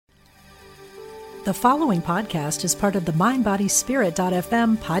The following podcast is part of the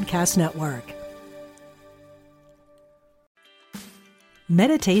MindBodySpirit.fm podcast network.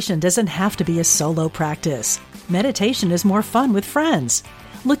 Meditation doesn't have to be a solo practice. Meditation is more fun with friends.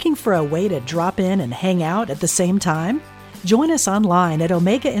 Looking for a way to drop in and hang out at the same time? Join us online at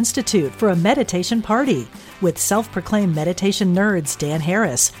Omega Institute for a meditation party with self-proclaimed meditation nerds Dan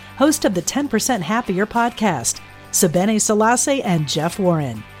Harris, host of the 10% Happier podcast, Sabene Selassie, and Jeff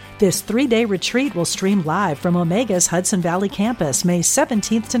Warren. This 3-day retreat will stream live from Omega's Hudson Valley campus May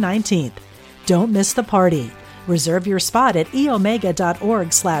 17th to 19th. Don't miss the party. Reserve your spot at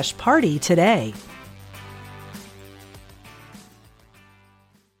eomega.org/party today.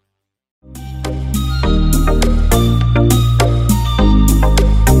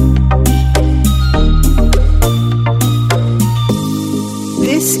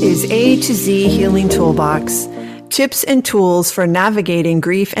 This is A to Z Healing Toolbox. Tips and tools for navigating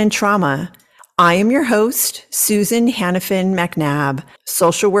grief and trauma. I am your host, Susan Hannafin McNabb,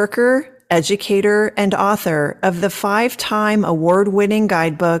 social worker, educator, and author of the 5-time award-winning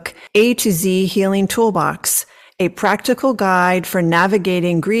guidebook, A to Z Healing Toolbox, a practical guide for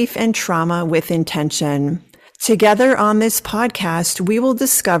navigating grief and trauma with intention. Together on this podcast, we will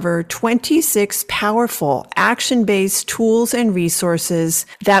discover 26 powerful action-based tools and resources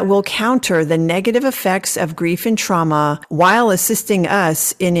that will counter the negative effects of grief and trauma while assisting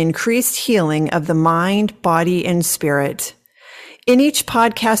us in increased healing of the mind, body, and spirit. In each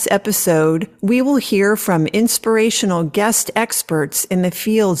podcast episode, we will hear from inspirational guest experts in the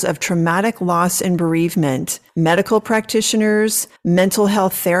fields of traumatic loss and bereavement, medical practitioners, mental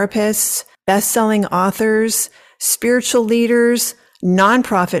health therapists, best-selling authors, spiritual leaders,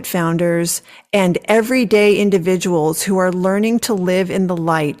 nonprofit founders, and everyday individuals who are learning to live in the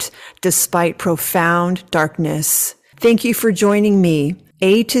light despite profound darkness. Thank you for joining me.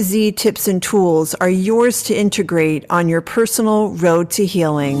 A to Z tips and tools are yours to integrate on your personal road to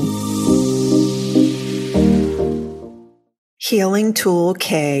healing. Healing Tool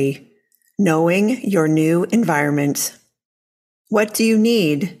K, knowing your new environment. What do you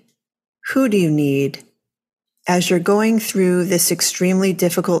need? Who do you need? As you're going through this extremely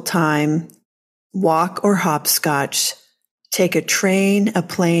difficult time, walk or hopscotch, take a train, a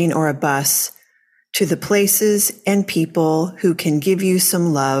plane, or a bus to the places and people who can give you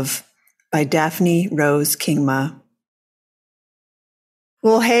some love, by Daphne Rose Kingma.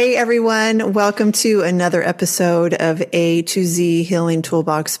 Well, hey everyone, welcome to another episode of A to Z Healing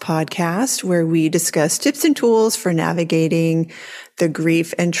Toolbox podcast, where we discuss tips and tools for navigating the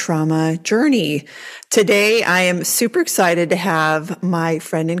grief and trauma journey. Today, I am super excited to have my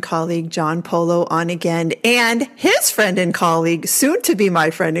friend and colleague, John Polo, on again, and his friend and colleague, soon to be my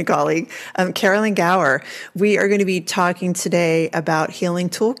friend and colleague, Carolyn Gower. We are going to be talking today about Healing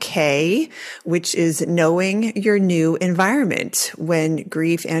Tool K, which is knowing your new environment when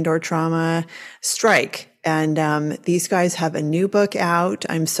grief and or trauma strike. And these guys have a new book out.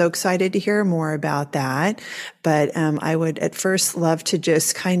 I'm so excited to hear more about that. But I would at first love to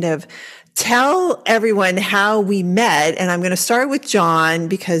just kind of tell everyone how we met. And I'm going to start with John,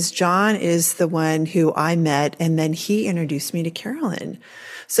 because John is the one who I met, and then he introduced me to Carolyn.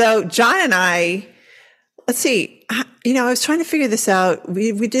 So John and I, let's see, I was trying to figure this out.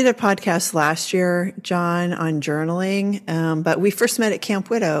 We did a podcast last year, John, on journaling, but we first met at Camp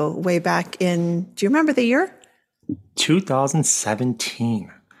Widow way back in, do you remember the year?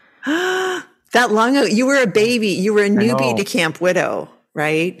 2017. That long ago. You were a baby. You were a newbie to Camp Widow,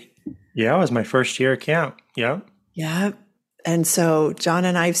 right? Yeah, it was my first year at camp. Yeah. Yeah. And so John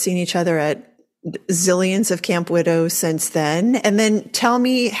and I have seen each other at zillions of Camp Widow since then. And then tell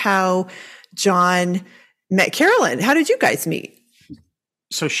me how John met Carolyn. How did you guys meet?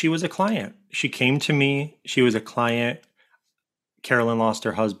 So she was a client. She came to me. She was a client. Carolyn lost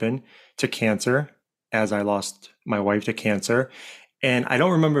her husband to cancer, as I lost my wife to cancer. And I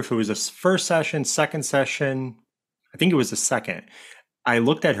don't remember if it was the first session, second session. I think it was the second. I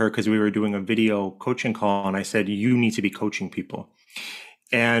looked at her because we were doing a video coaching call, and I said, you need to be coaching people.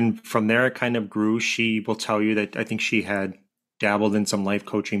 And from there, it kind of grew. She will tell you that I think she had dabbled in some life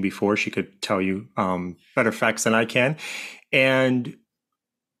coaching before. She could tell you better facts than I can. And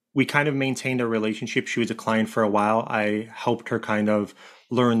we kind of maintained a relationship. She was a client for a while. I helped her kind of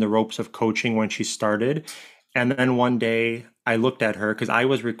learn the ropes of coaching when she started. And then one day I looked at her because I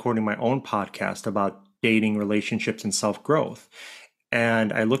was recording my own podcast about dating, relationships, and self-growth.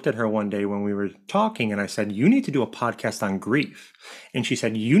 And I looked at her one day when we were talking, and I said, you need to do a podcast on grief. And she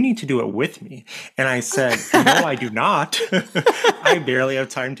said, you need to do it with me. And I said, no, I do not. I barely have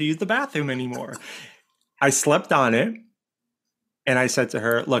time to use the bathroom anymore. I slept on it. And I said to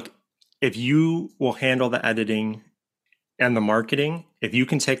her, look, if you will handle the editing and the marketing, if you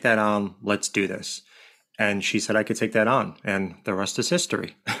can take that on, let's do this. And she said I could take that on, and the rest is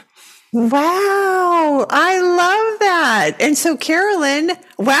history. Wow. I love that. And so, Carolyn,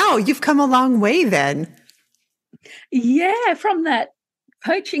 wow, you've come a long way then. Yeah, from that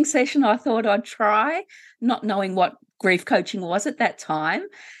coaching session, I thought I'd try, not knowing what grief coaching was at that time.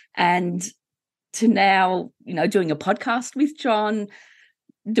 And to now, doing a podcast with John,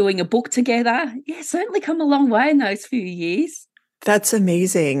 doing a book together. Yeah, certainly come a long way in those few years. That's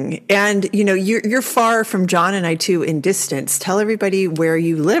amazing. And, you're far from John and I too in distance. Tell everybody where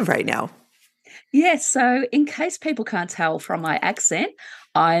you live right now. Yes. So in case people can't tell from my accent,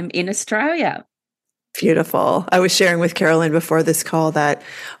 I'm in Australia. Beautiful. I was sharing with Carolyn before this call that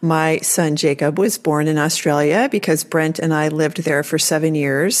my son Jacob was born in Australia because Brent and I lived there for 7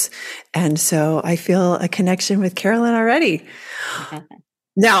 years. And so I feel a connection with Carolyn already.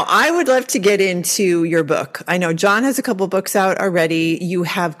 Now, I would love to get into your book. I know John has a couple books out already. You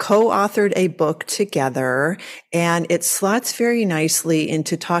have co-authored a book together, and it slots very nicely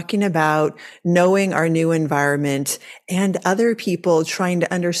into talking about knowing our new environment and other people trying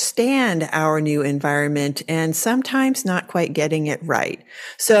to understand our new environment and sometimes not quite getting it right.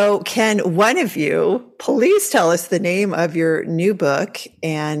 So can one of you please tell us the name of your new book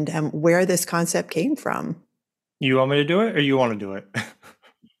and where this concept came from? You want me to do it, or you want to do it?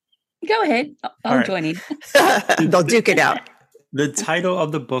 Go ahead. I'll join in. They'll duke it out. The title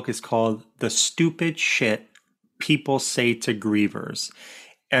of the book is called The Stupid Shit People Say to Grievers.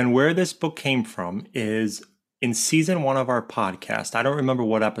 And where this book came from is in season 1 of our podcast. I don't remember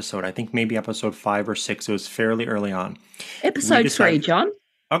what episode. I think maybe episode 5 or 6. It was fairly early on. Episode 3, John.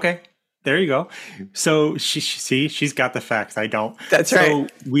 Okay. There you go. So she's got the facts. I don't. That's right.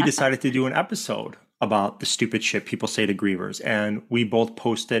 So we decided to do an episode about the stupid shit people say to grievers. And we both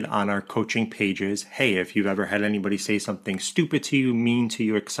posted on our coaching pages, hey, if you've ever had anybody say something stupid to you, mean to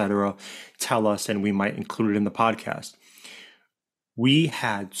you, etc., tell us and we might include it in the podcast. We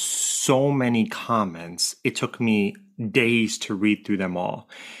had so many comments. It took me days to read through them all.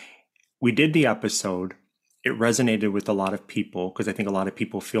 We did the episode. It resonated with a lot of people because I think a lot of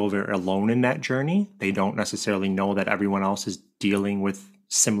people feel very alone in that journey. They don't necessarily know that everyone else is dealing with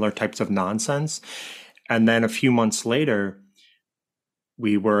similar types of nonsense. And then a few months later,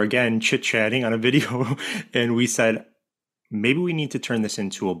 we were again chit-chatting on a video and we said, maybe we need to turn this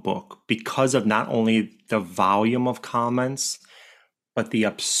into a book because of not only the volume of comments, but the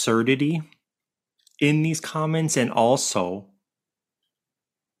absurdity in these comments. And also,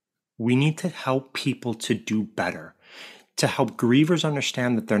 we need to help people to do better, to help grievers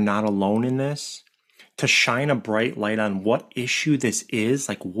understand that they're not alone in this, to shine a bright light on what issue this is,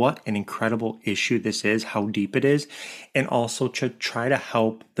 like what an incredible issue this is, how deep it is, and also to try to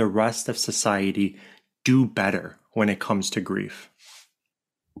help the rest of society do better when it comes to grief.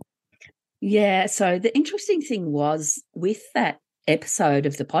 Yeah, so the interesting thing was with that episode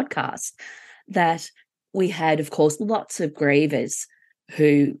of the podcast that we had, of course, lots of grievers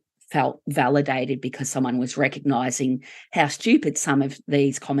who felt validated because someone was recognizing how stupid some of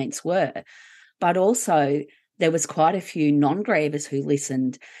these comments were. But also there was quite a few non-grievers who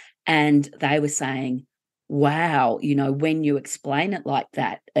listened and they were saying, wow, when you explain it like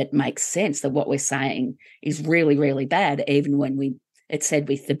that, it makes sense that what we're saying is really, really bad, even when it's said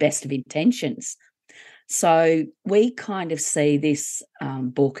with the best of intentions. So we kind of see this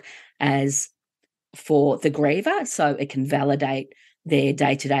book as for the griever, so it can validate their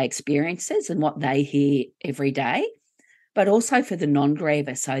day-to-day experiences and what they hear every day, but also for the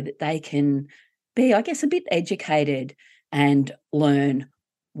non-griever so that they can be, I guess, a bit educated and learn,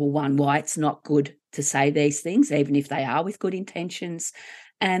 well, one, why it's not good to say these things, even if they are with good intentions,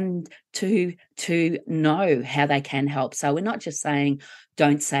 and to know how they can help. So we're not just saying,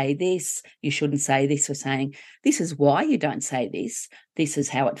 don't say this, you shouldn't say this. We're saying, this is why you don't say this. This is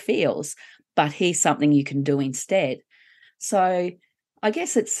how it feels, but here's something you can do instead. So I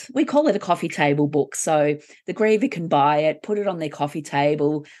guess we call it a coffee table book. So the griever can buy it, put it on their coffee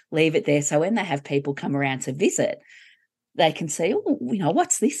table, leave it there. So when they have people come around to visit, they can see,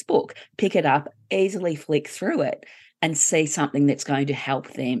 what's this book? Pick it up, easily flick through it and see something that's going to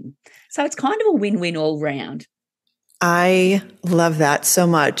help them. So it's kind of a win-win all round. I love that so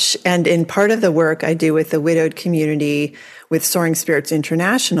much. And in part of the work I do with the widowed community with Soaring Spirits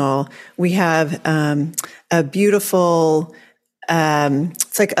International, we have a beautiful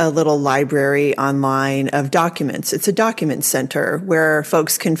it's like a little library online of documents. It's a document center where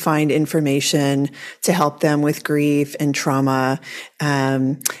folks can find information to help them with grief and trauma.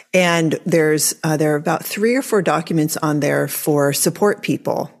 And there are about 3 or 4 documents on there for support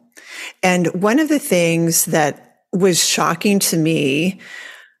people. And one of the things that was shocking to me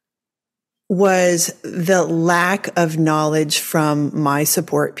was the lack of knowledge from my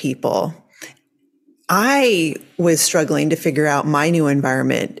support people. I was struggling to figure out my new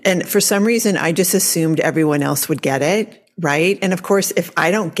environment. And for some reason, I just assumed everyone else would get it. Right. And of course, if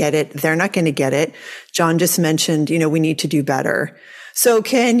I don't get it, they're not going to get it. John just mentioned, we need to do better. So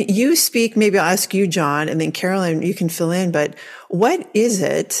can you speak? Maybe I'll ask you, John, and then Carolyn, you can fill in. But what is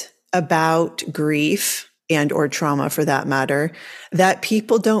it about grief and or trauma, for that matter, that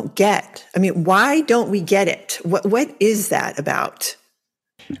people don't get? I mean, why don't we get it? What is that about?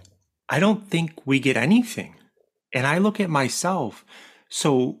 I don't think we get anything. And I look at myself.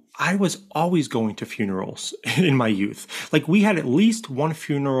 So I was always going to funerals in my youth. Like, we had at least one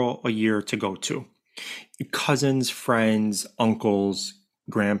funeral a year to go to. Cousins, friends, uncles,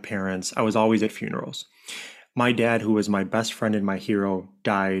 grandparents. I was always at funerals. My dad, who was my best friend and my hero,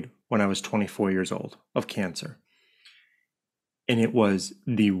 died when I was 24 years old of cancer. And it was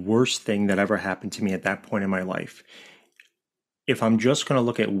the worst thing that ever happened to me at that point in my life. If I'm just going to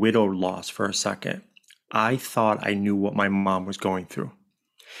look at widow loss for a second, I thought I knew what my mom was going through.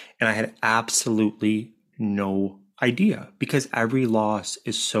 And I had absolutely no idea, because every loss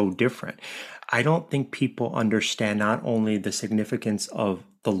is so different. I don't think people understand not only the significance of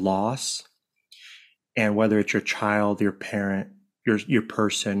the loss, and whether it's your child, your parent, your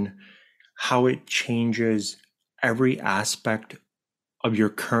person, how it changes every aspect of your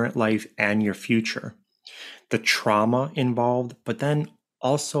current life and your future. The trauma involved, but then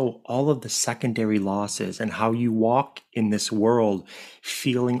also all of the secondary losses and how you walk in this world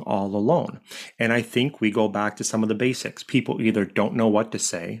feeling all alone. And I think we go back to some of the basics. People either don't know what to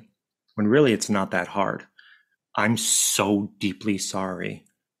say, when really it's not that hard. I'm so deeply sorry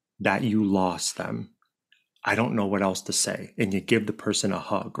that you lost them. I don't know what else to say. And you give the person a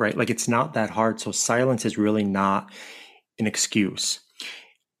hug, right? Like, it's not that hard. So silence is really not an excuse.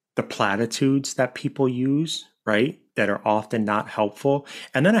 The platitudes that people use, right, that are often not helpful.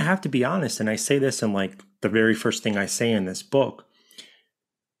 And then I have to be honest, and I say this in like the very first thing I say in this book.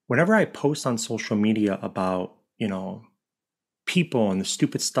 Whenever I post on social media about, people and the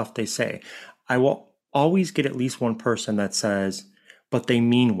stupid stuff they say, I will always get at least one person that says, but they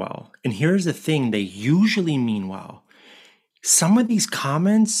mean well. And here's the thing, they usually mean well. Some of these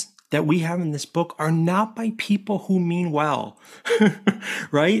comments that we have in this book are not by people who mean well,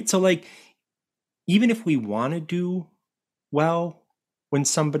 right? So like, even if we want to do well when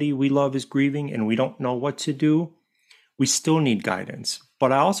somebody we love is grieving and we don't know what to do, we still need guidance.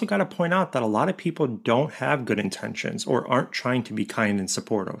 But I also got to point out that a lot of people don't have good intentions or aren't trying to be kind and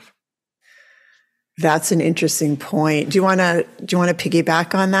supportive. That's an interesting point. Do you want to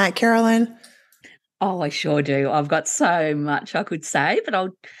piggyback on that, Carolyn? Oh, I sure do. I've got so much I could say, but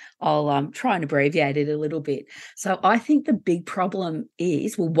I'll try and abbreviate it a little bit. So I think the big problem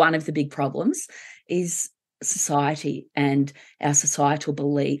is, one of the big problems is society and our societal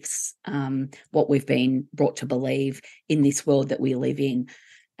beliefs, what we've been brought to believe in this world that we live in.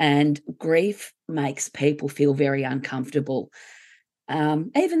 And grief makes people feel very uncomfortable.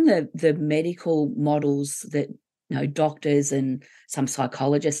 Even the medical models that doctors and some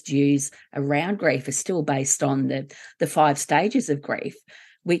psychologists use around grief are still based on the 5 stages of grief,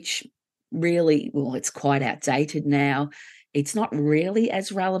 which really, it's quite outdated now. It's not really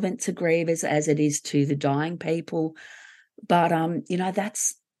as relevant to grievers as it is to the dying people. But,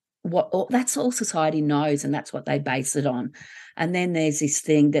 that's that's all society knows, and that's what they base it on. And then there's this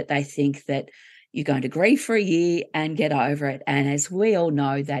thing that they think that you're going to grieve for a year and get over it. And as we all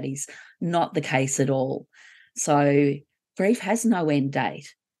know, that is not the case at all. So grief has no end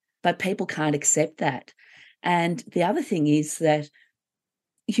date, but people can't accept that. And the other thing is that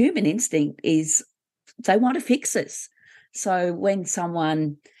human instinct is they want to fix us. So when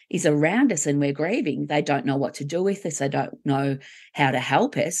someone is around us and we're grieving, they don't know what to do with us. They don't know how to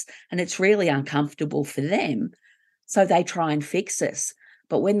help us. And it's really uncomfortable for them. So they try and fix us.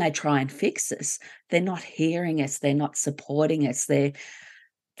 But when they try and fix us, they're not hearing us. They're not supporting us. They're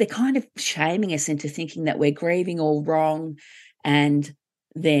kind of shaming us into thinking that we're grieving all wrong. And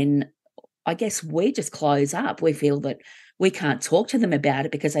then I guess we just close up. We feel that we can't talk to them about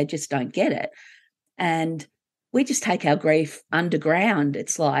it because they just don't get it. And we just take our grief underground.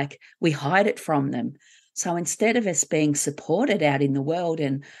 It's like we hide it from them. So instead of us being supported out in the world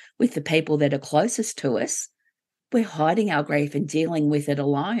and with the people that are closest to us, we're hiding our grief and dealing with it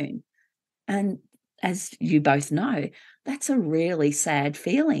alone. And as you both know, that's a really sad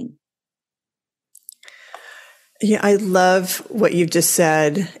feeling. Yeah, I love what you've just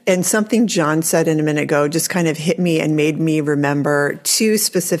said. And something John said in a minute ago just kind of hit me and made me remember two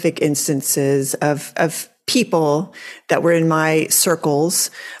specific instances of people that were in my circles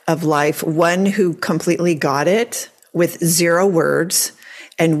of life. One who completely got it with 0 words,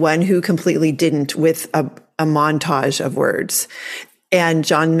 and one who completely didn't with a montage of words. And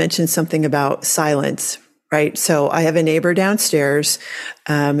John mentioned something about silence, right? So I have a neighbor downstairs.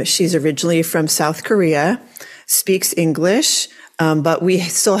 She's originally from South Korea, speaks English, but we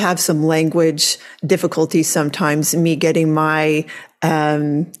still have some language difficulties sometimes, me getting my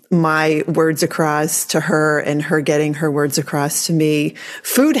words across to her and her getting her words across to me.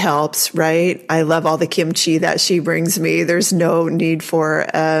 Food helps, right? I love all the kimchi that she brings me. There's no need for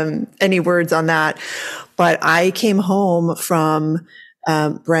any words on that. But I came home from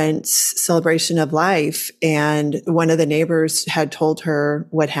Brent's celebration of life, and one of the neighbors had told her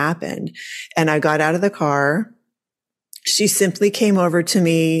what happened. And I got out of the car. She simply came over to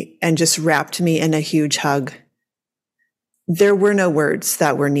me and just wrapped me in a huge hug. There were no words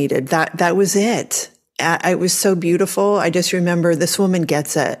that were needed. That was it. It was so beautiful. I just remember this woman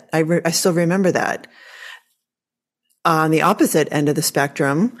gets it. I still remember that. On the opposite end of the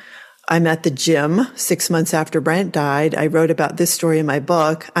spectrum, I'm at the gym 6 months after Brent died. I wrote about this story in my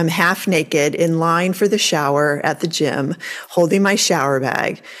book. I'm half naked in line for the shower at the gym, holding my shower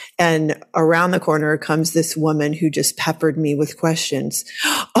bag. And around the corner comes this woman who just peppered me with questions.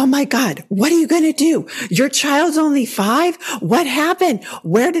 Oh my God, what are you going to do? Your child's only 5? What happened?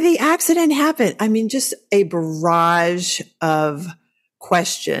 Where did the accident happen? I mean, just a barrage of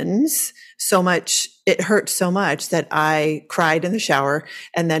questions. So much, it hurt so much that I cried in the shower.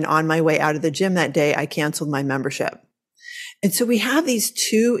 And then on my way out of the gym that day, I canceled my membership. And so we have these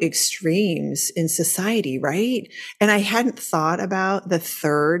two extremes in society, right? And I hadn't thought about the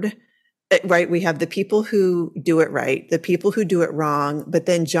third, right? We have the people who do it right, the people who do it wrong. But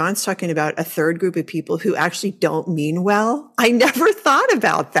then John's talking about a third group of people who actually don't mean well. I never thought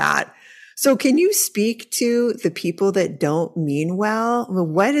about that. So can you speak to the people that don't mean well?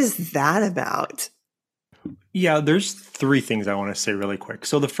 What is that about? Yeah, there's 3 things I want to say really quick.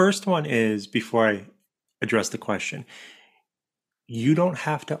 So the first one is, before I address the question, you don't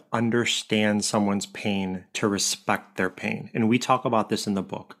have to understand someone's pain to respect their pain. And we talk about this in the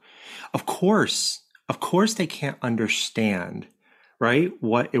book. Of course they can't understand, right,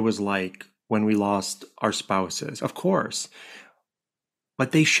 what it was like when we lost our spouses. Of course.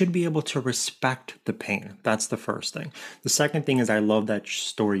 But they should be able to respect the pain. That's the first thing. The second thing is, I love that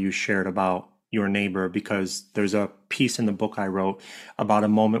story you shared about your neighbor, because there's a piece in the book I wrote about a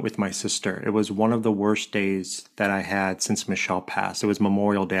moment with my sister. It was one of the worst days that I had since Michelle passed. It was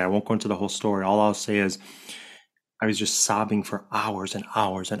Memorial Day. I won't go into the whole story. All I'll say is I was just sobbing for hours and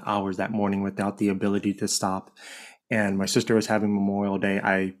hours and hours that morning without the ability to stop. And my sister was having Memorial Day.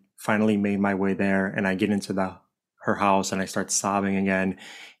 I finally made my way there, and I get into her house and I start sobbing again.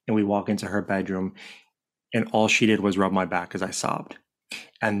 And we walk into her bedroom, and all she did was rub my back as I sobbed.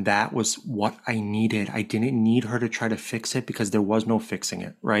 And that was what I needed. I didn't need her to try to fix it, because there was no fixing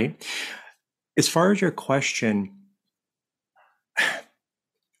it, right? As far as your question,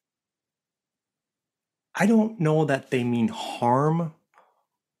 I don't know that they mean harm,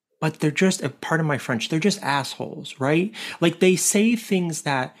 but they're just, pardon my French, they're just assholes, right? Like, they say things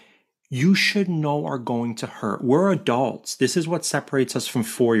that you should know are going to hurt. We're adults. This is what separates us from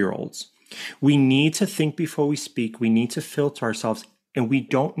 4-year-olds. We need to think before we speak. We need to filter ourselves, and we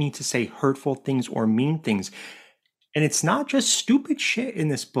don't need to say hurtful things or mean things. And it's not just stupid shit in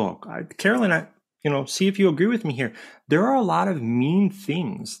this book. Carolyn, see if you agree with me here. There are a lot of mean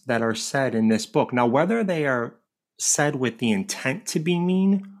things that are said in this book. Now, whether they are said with the intent to be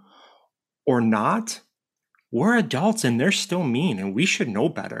mean or not, we're adults and they're still mean, and we should know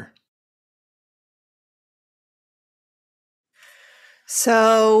better.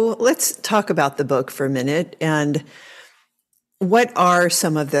 So let's talk about the book for a minute. And what are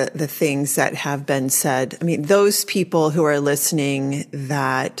some of the things that have been said? I mean, those people who are listening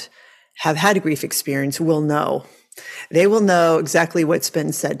that have had a grief experience will know. They will know exactly what's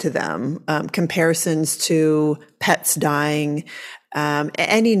been said to them. Comparisons to pets dying,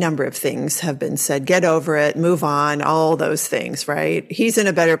 any number of things have been said. Get over it, move on, all those things, right? He's in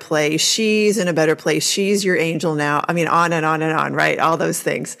a better place. She's in a better place. She's your angel now. I mean, on and on and on, right? All those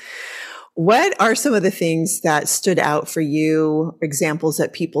things. What are some of the things that stood out for you, examples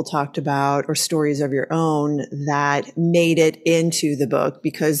that people talked about, or stories of your own that made it into the book?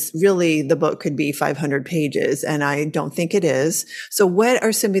 Because really the book could be 500 pages, and I don't think it is. So what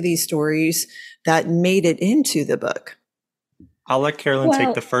are some of these stories that made it into the book? I'll let Carolyn take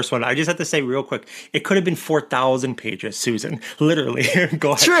Well, the first one. I just have to say real quick, it could have been 4,000 pages, Susan. Literally.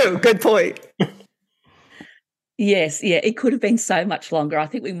 Go ahead. True. Good point. yes, yeah, it could have been so much longer. I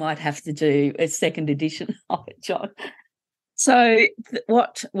think we might have to do a second edition of it, John. So,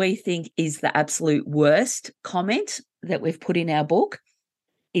 what we think is the absolute worst comment that we've put in our book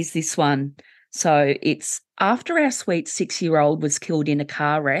is this one. So, it's after our sweet 6-year-old was killed in a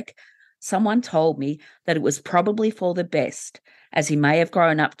car wreck, someone told me that it was probably for the best, as he may have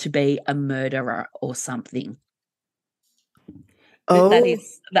grown up to be a murderer or something. That Oh,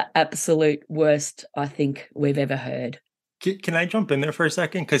 is the absolute worst I think we've ever heard. Can I jump in there for a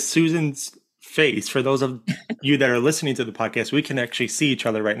second? Because Susan's face, for those of you that are listening to the podcast, we can actually see each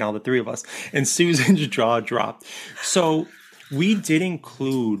other right now, the three of us, and Susan's jaw dropped. So we did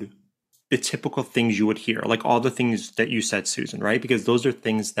include the typical things you would hear, like all the things that you said, Susan, right? Because those are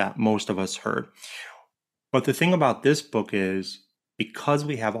things that most of us heard. But the thing about this book is because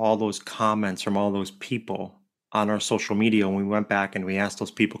we have all those comments from all those people on our social media, when we went back and we asked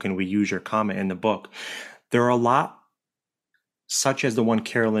those people, can we use your comment in the book? There are a lot, such as the one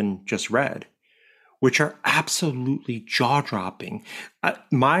Carolyn just read, which are absolutely jaw-dropping.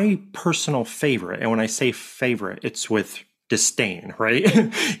 My personal favorite, and when I say favorite, it's with disdain, right?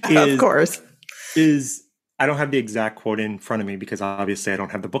 of course. Is I don't have the exact quote in front of me because obviously I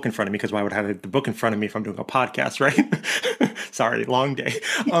don't have the book in front of me, because why would I have the book in front of me if I'm doing a podcast, right? Sorry, long day.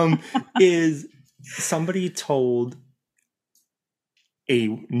 Is somebody told a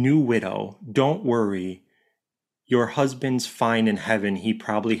new widow, don't worry, your husband's fine in heaven. He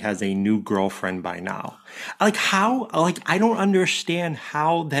probably has a new girlfriend by now. Like how, like I don't understand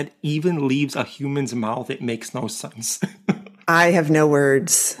how that even leaves a human's mouth. It makes no sense. I have no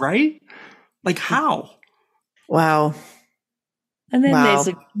words. Right? Like how? Wow. And then Wow.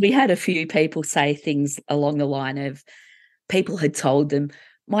 we had a few people say things along the line of people had told them,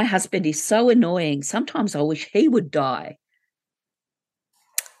 my husband is so annoying. Sometimes I wish he would die.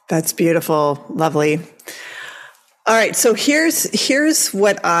 That's beautiful. Lovely. All right. So here's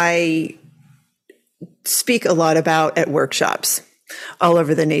what I speak a lot about at workshops all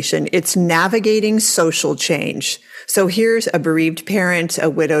over the nation. It's navigating social change. So here's a bereaved parent, a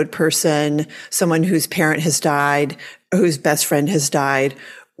widowed person, someone whose parent has died, whose best friend has died.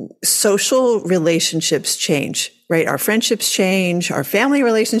 Social relationships change, right? Our friendships change, our family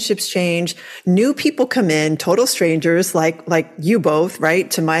relationships change. New people come in, total strangers like you both, right?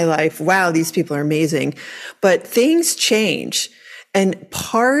 To my life. Wow, these people are amazing. But things change. And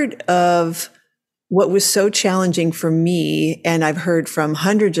part of what was so challenging for me, and I've heard from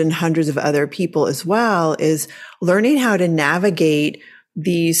hundreds and hundreds of other people as well, is learning how to navigate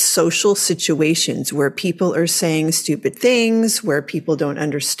these social situations where people are saying stupid things, where people don't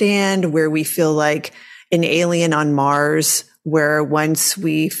understand, where we feel like an alien on Mars, where once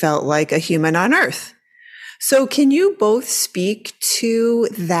we felt like a human on Earth. So can you both speak to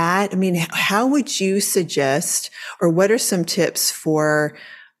that? I mean, how would you suggest, or what are some tips for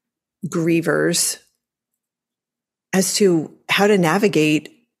grievers as to how to navigate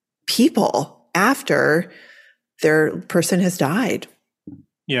people after their person has died?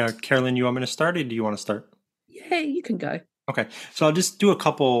 Yeah, Carolyn, you want me to start, or do you want to start? Yeah, you can go. Okay, so I'll just do a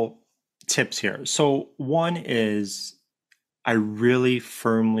couple tips here. So one is, I really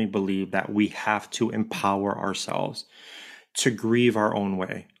firmly believe that we have to empower ourselves to grieve our own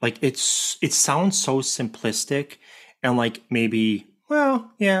way. Like it sounds so simplistic and like maybe,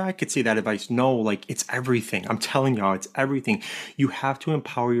 well, yeah, I could see that advice. No, like it's everything. I'm telling y'all, it's everything. You have to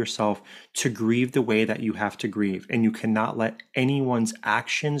empower yourself to grieve the way that you have to grieve. And you cannot let anyone's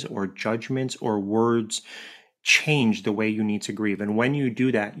actions or judgments or words change the way you need to grieve. And when you do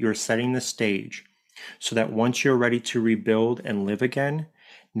that, you're setting the stage so that once you're ready to rebuild and live again,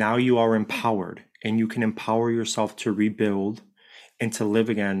 now you are empowered and you can empower yourself to rebuild and to live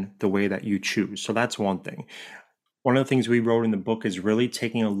again the way that you choose. So that's one thing. One of the things we wrote in the book is really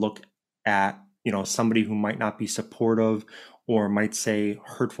taking a look at, somebody who might not be supportive or might say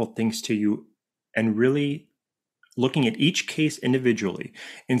hurtful things to you, and really looking at each case individually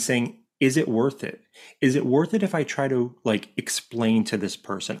and saying, is it worth it? Is it worth it if I try to explain to this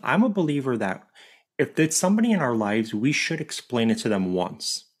person? I'm a believer that if it's somebody in our lives, we should explain it to them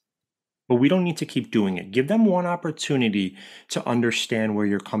once. But we don't need to keep doing it. Give them one opportunity to understand where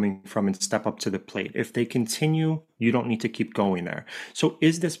you're coming from and step up to the plate. If they continue, you don't need to keep going there. So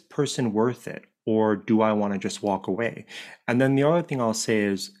is this person worth it? Or do I want to just walk away? And then the other thing I'll say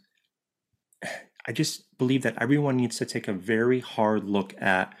is, I just believe that everyone needs to take a very hard look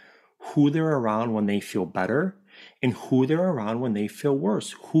at who they're around when they feel better and who they're around when they feel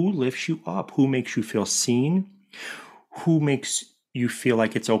worse. Who lifts you up? Who makes you feel seen? who makes you feel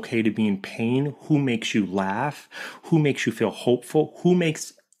like it's okay to be in pain, who makes you laugh, who makes you feel hopeful, who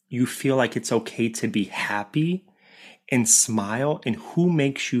makes you feel like it's okay to be happy and smile, and who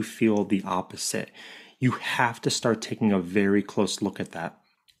makes you feel the opposite. You have to start taking a very close look at that.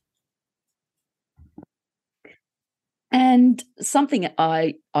 And something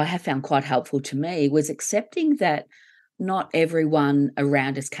I have found quite helpful to me was accepting that not everyone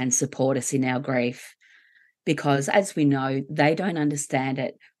around us can support us in our grief, because as we know, they don't understand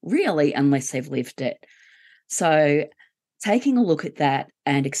it really unless they've lived it. So taking a look at that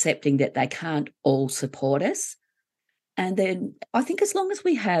and accepting that they can't all support us. And then I think as long as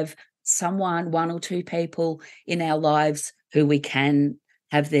we have someone, one or two people in our lives who we can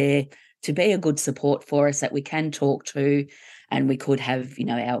have there to be a good support for us, that we can talk to, and we could have,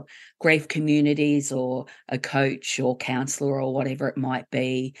 our grief communities or a coach or counselor or whatever it might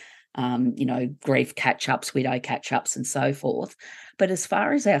be, grief catch-ups, widow catch-ups and so forth. But as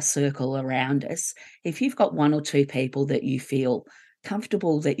far as our circle around us, if you've got one or two people that you feel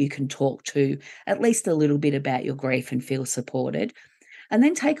comfortable that you can talk to at least a little bit about your grief and feel supported, and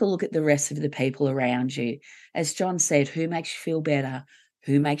then take a look at the rest of the people around you. As John said, who makes you feel better?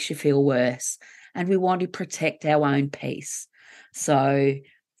 Who makes you feel worse? And we want to protect our own peace. So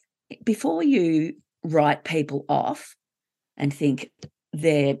before you write people off and think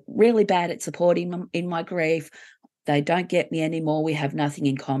they're really bad at supporting in my grief, they don't get me anymore, we have nothing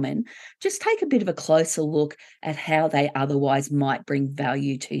in common, just take a bit of a closer look at how they otherwise might bring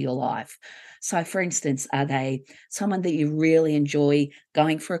value to your life. So, for instance, are they someone that you really enjoy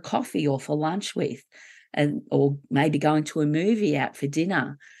going for a coffee or for lunch with, or maybe going to a movie out for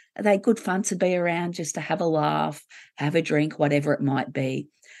dinner? Are they good fun to be around, just to have a laugh, have a drink, whatever it might be?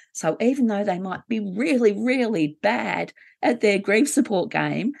 So even though they might be really, really bad at their grief support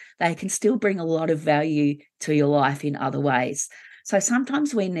game, they can still bring a lot of value to your life in other ways. So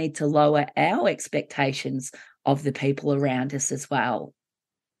sometimes we need to lower our expectations of the people around us as well.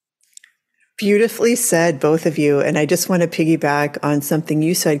 Beautifully said, both of you. And I just want to piggyback on something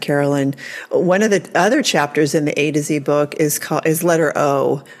you said, Carolyn. One of the other chapters in the A to Z book is letter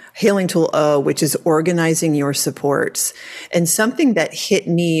O, Healing Tool O, which is organizing your supports. And something that hit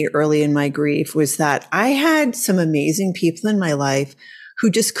me early in my grief was that I had some amazing people in my life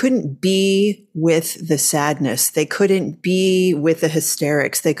who just couldn't be with the sadness. They couldn't be with the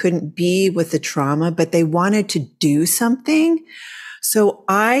hysterics. They couldn't be with the trauma, but they wanted to do something. So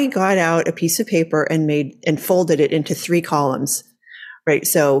I got out a piece of paper and folded it into 3 columns, right?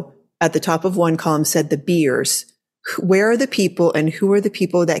 So at the top of one column said the beers. Where are the people and who are the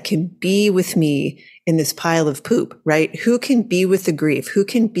people that can be with me in this pile of poop, right? Who can be with the grief? Who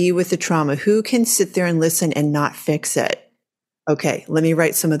can be with the trauma? Who can sit there and listen and not fix it? Okay, let me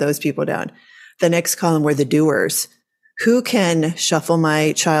write some of those people down. The next column were the doers. Who can shuffle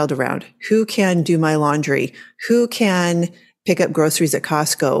my child around? Who can do my laundry? Who can pick up groceries at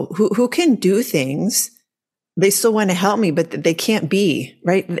Costco? Who can do things? They still want to help me, but they can't be,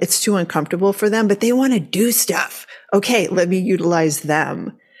 right? It's too uncomfortable for them, but they want to do stuff. Okay, let me utilize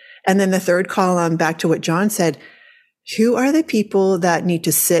them. And then the third column, back to what John said, who are the people that need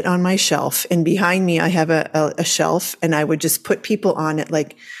to sit on my shelf? And behind me, I have a shelf, and I would just put people on it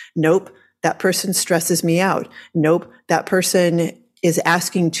like, nope, that person stresses me out. Nope, that person is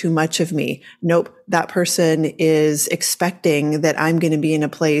asking too much of me. Nope, that person is expecting that I'm going to be in a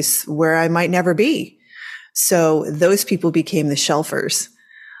place where I might never be. So those people became the shelfers.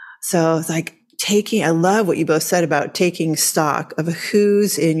 So it's like I love what you both said about taking stock of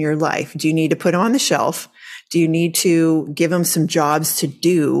who's in your life. Do you need to put them on the shelf? Do you need to give them some jobs to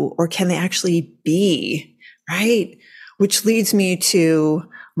do, or can they actually be, right? Which leads me to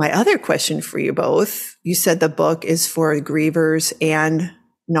my other question for you both. You said the book is for grievers and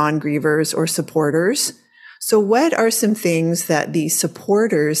non-grievers or supporters. So what are some things that the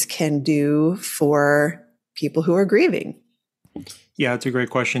supporters can do for people who are grieving? Yeah, it's a great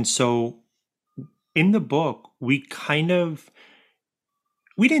question. So in the book, we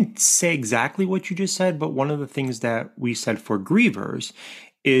didn't say exactly what you just said, but one of the things that we said for grievers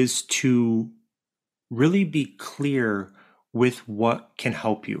is to really be clear with what can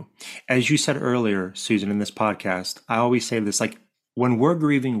help you. As you said earlier, Susan, in this podcast, I always say this, like, when we're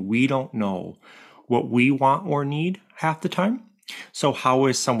grieving, we don't know what we want or need half the time. So how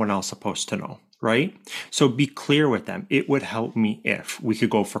is someone else supposed to know, right? So be clear with them. It would help me if we could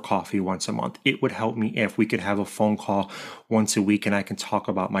go for coffee once a month. It would help me if we could have a phone call once a week and I can talk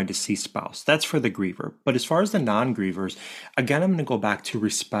about my deceased spouse. That's for the griever. But as far as the non-grievers, again, I'm going to go back to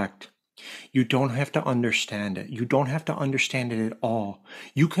respect You don't have to understand it. You don't have to understand it at all.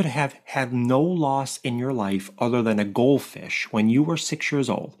 You could have had no loss in your life other than a goldfish when you were 6 years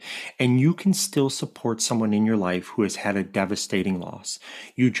old, and you can still support someone in your life who has had a devastating loss.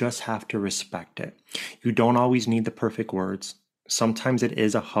 You just have to respect it. You don't always need the perfect words. Sometimes it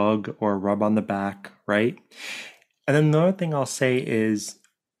is a hug or a rub on the back, right? And then the other thing I'll say is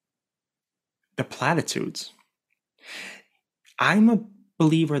the platitudes. I'm a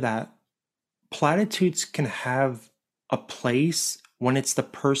believer that platitudes can have a place when it's the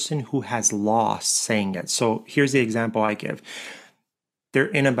person who has lost saying it. So here's the example I give. They're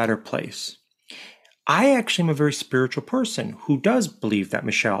in a better place. I actually am a very spiritual person who does believe that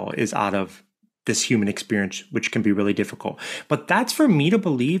Michelle is out of this human experience, which can be really difficult. But that's for me to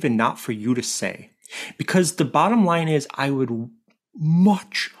believe and not for you to say. Because the bottom line is I would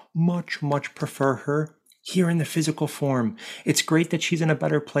much, much, much prefer her here in the physical form. It's great that she's in a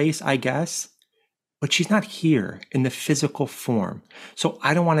better place, I guess. But she's not here in the physical form. So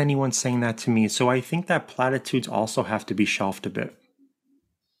I don't want anyone saying that to me. So I think that platitudes also have to be shelved a bit.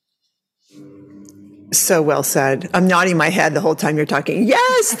 So well said. I'm nodding my head the whole time you're talking.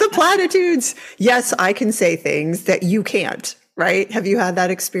 Yes, the platitudes. Yes, I can say things that you can't, right? Have you had that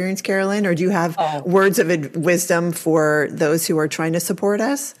experience, Carolyn? Or do you have words of wisdom for those who are trying to support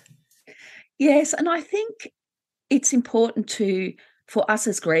us? Yes, and I think it's important for us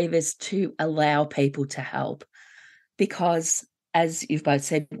as grievers to allow people to help, because as you've both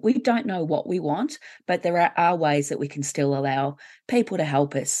said, we don't know what we want, but there are ways that we can still allow people to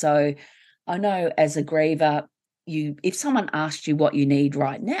help us. So I know as a griever, if someone asked you what you need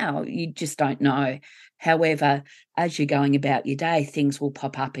right now, you just don't know. However, as you're going about your day, things will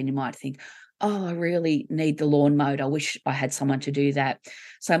pop up and you might think, oh, I really need the lawn mowed. I wish I had someone to do that.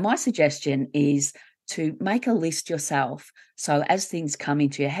 So my suggestion is to make a list yourself. So as things come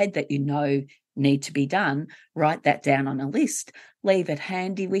into your head that you know need to be done, write that down on a list, leave it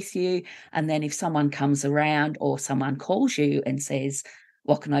handy with you. And then if someone comes around or someone calls you and says,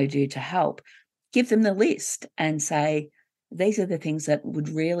 what can I do to help? Give them the list and say, these are the things that would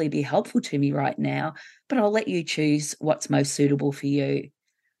really be helpful to me right now, but I'll let you choose what's most suitable for you.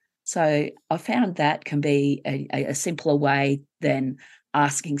 So I found that can be a simpler way than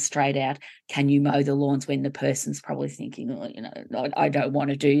asking straight out, can you mow the lawns, when the person's probably thinking, oh, I don't want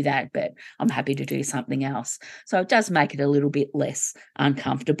to do that, but I'm happy to do something else. So it does make it a little bit less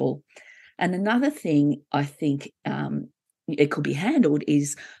uncomfortable. And another thing I think it could be handled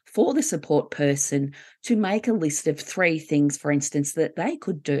is for the support person to make a list of 3 things, for instance, that they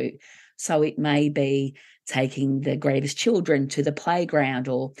could do. So it may be taking the griever's children to the playground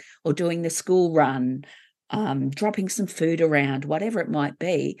or doing the school run, dropping some food around, whatever it might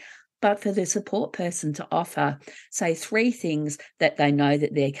be. But for the support person to offer, say, 3 things that they know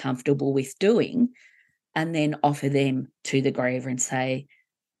that they're comfortable with doing, and then offer them to the griever and say,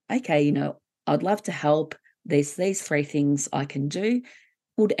 okay, I'd love to help. There's these 3 things I can do.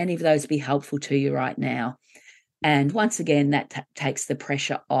 Would any of those be helpful to you right now? And once again, that takes the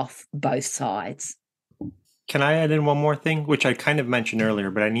pressure off both sides. Can I add in one more thing, which I kind of mentioned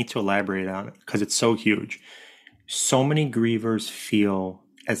earlier, but I need to elaborate on it because it's so huge. So many grievers feel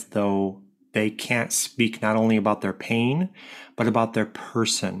as though they can't speak not only about their pain, but about their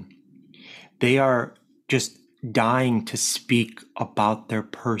person. They are just dying to speak about their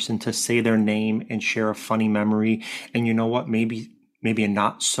person, to say their name and share a funny memory. And you know what? Maybe a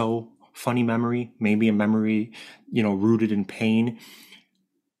not so funny memory, maybe a memory, rooted in pain.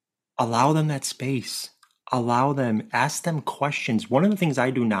 Allow them that space. Allow them, ask them questions. One of the things I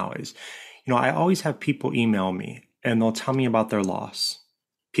do now is, I always have people email me and they'll tell me about their loss.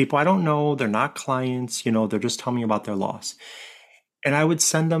 People I don't know, they're not clients, they're just telling me about their loss. And I would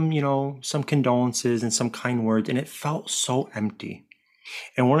send them, some condolences and some kind words, and it felt so empty.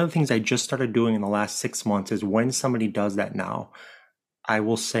 And one of the things I just started doing in the last 6 months is when somebody does that now, I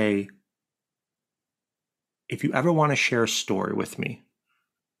will say, if you ever want to share a story with me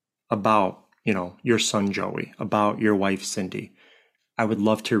about, your son Joey, about your wife Cindy, I would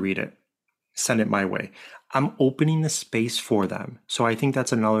love to read it. Send it my way. I'm opening the space for them. So I think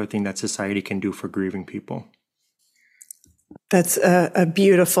that's another thing that society can do for grieving people. That's a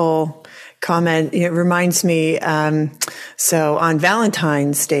beautiful comment. It reminds me, so on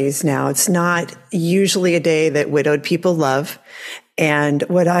Valentine's Days now, it's not usually a day that widowed people love. And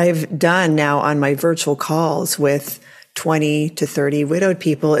what I've done now on my virtual calls with 20 to 30 widowed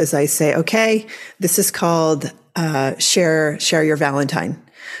people is I say, okay, this is called share your Valentine.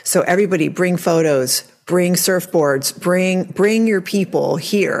 So everybody bring photos, bring surfboards, bring your people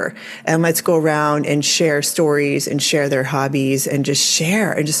here, and let's go around and share stories and share their hobbies and just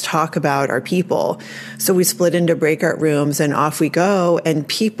share and just talk about our people. So we split into breakout rooms and off we go, and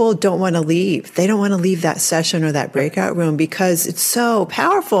people don't want to leave. They don't want to leave that session or that breakout room because it's so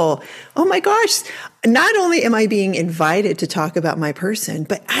powerful. Oh my gosh. Not only am I being invited to talk about my person,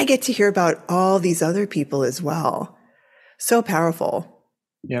 but I get to hear about all these other people as well. So powerful.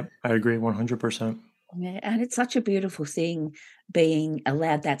 Yep, I agree 100%. Yeah, and it's such a beautiful thing being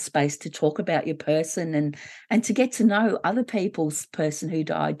allowed that space to talk about your person and to get to know other people's person who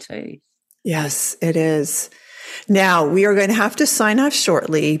died too. Yes, it is. Now, we are going to have to sign off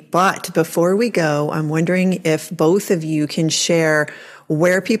shortly, but before we go, I'm wondering if both of you can share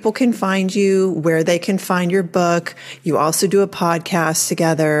where people can find you, where they can find your book. You also do a podcast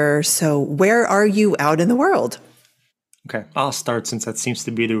together. So where are you out in the world? Okay, I'll start since that seems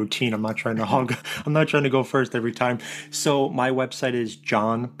to be the routine. I'm not trying to go first every time. So my website is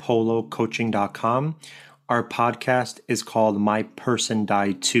johnpolocoaching.com. Our podcast is called My Person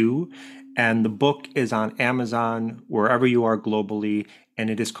Died Too, and the book is on Amazon, wherever you are globally, and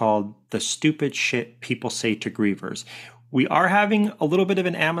it is called The Stupid Shit People Say to Grievers. We are having a little bit of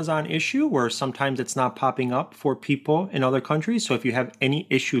an Amazon issue where sometimes it's not popping up for people in other countries. So if you have any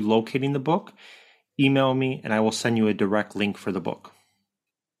issue locating the book, email me and I will send you a direct link for the book.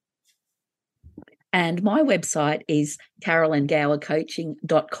 And my website is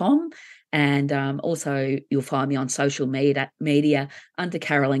carolyngowercoaching.com. And also you'll find me on social media under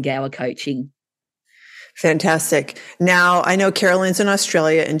Carolyn Gower Coaching. Fantastic. Now, I know Carolyn's in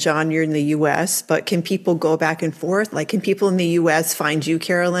Australia and John, you're in the US, but can people go back and forth? Like, can people in the US find you,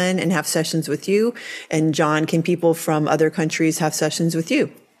 Carolyn, and have sessions with you? And John, can people from other countries have sessions with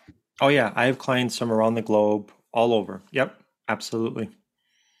you? Oh, yeah. I have clients from around the globe, all over. Yep, absolutely.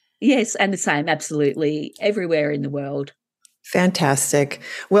 Yes, and the same, absolutely, everywhere in the world. Fantastic.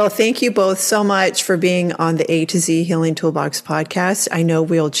 Well, thank you both so much for being on the A to Z Healing Toolbox podcast. I know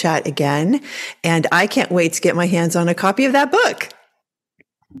we'll chat again, and I can't wait to get my hands on a copy of that book.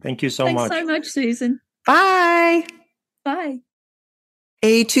 Thank you so Thanks much. Thanks so much, Susan. Bye. Bye.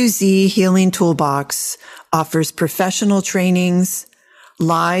 A to Z Healing Toolbox offers professional trainings,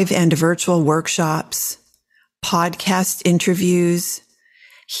 live and virtual workshops, podcast interviews,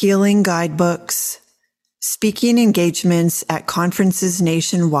 healing guidebooks, speaking engagements at conferences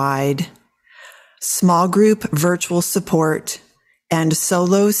nationwide, small group virtual support, and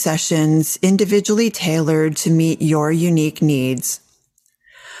solo sessions individually tailored to meet your unique needs.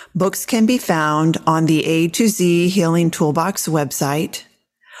 Books can be found on the A to Z Healing Toolbox website,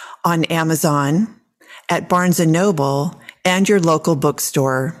 on Amazon, at Barnes & Noble, and your local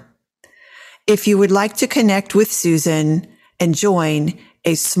bookstore. If you would like to connect with Susan and join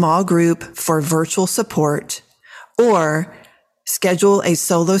a small group for virtual support or schedule a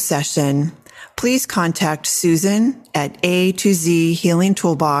solo session, please contact Susan at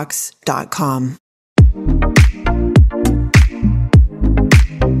a2zhealingtoolbox.com.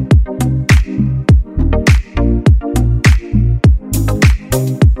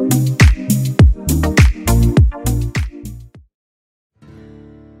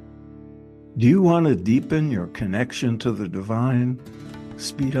 Do you want to deepen your connection to the divine,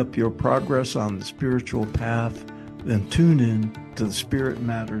 speed up your progress on the spiritual path? Then tune in to the Spirit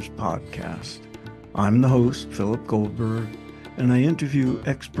Matters podcast. I'm the host, Philip Goldberg, and I interview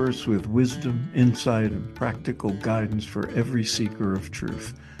experts with wisdom, insight, and practical guidance for every seeker of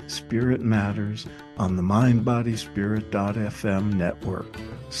truth. Spirit Matters on the mindbodyspirit.fm network.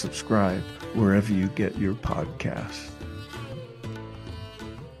 Subscribe wherever you get your podcasts.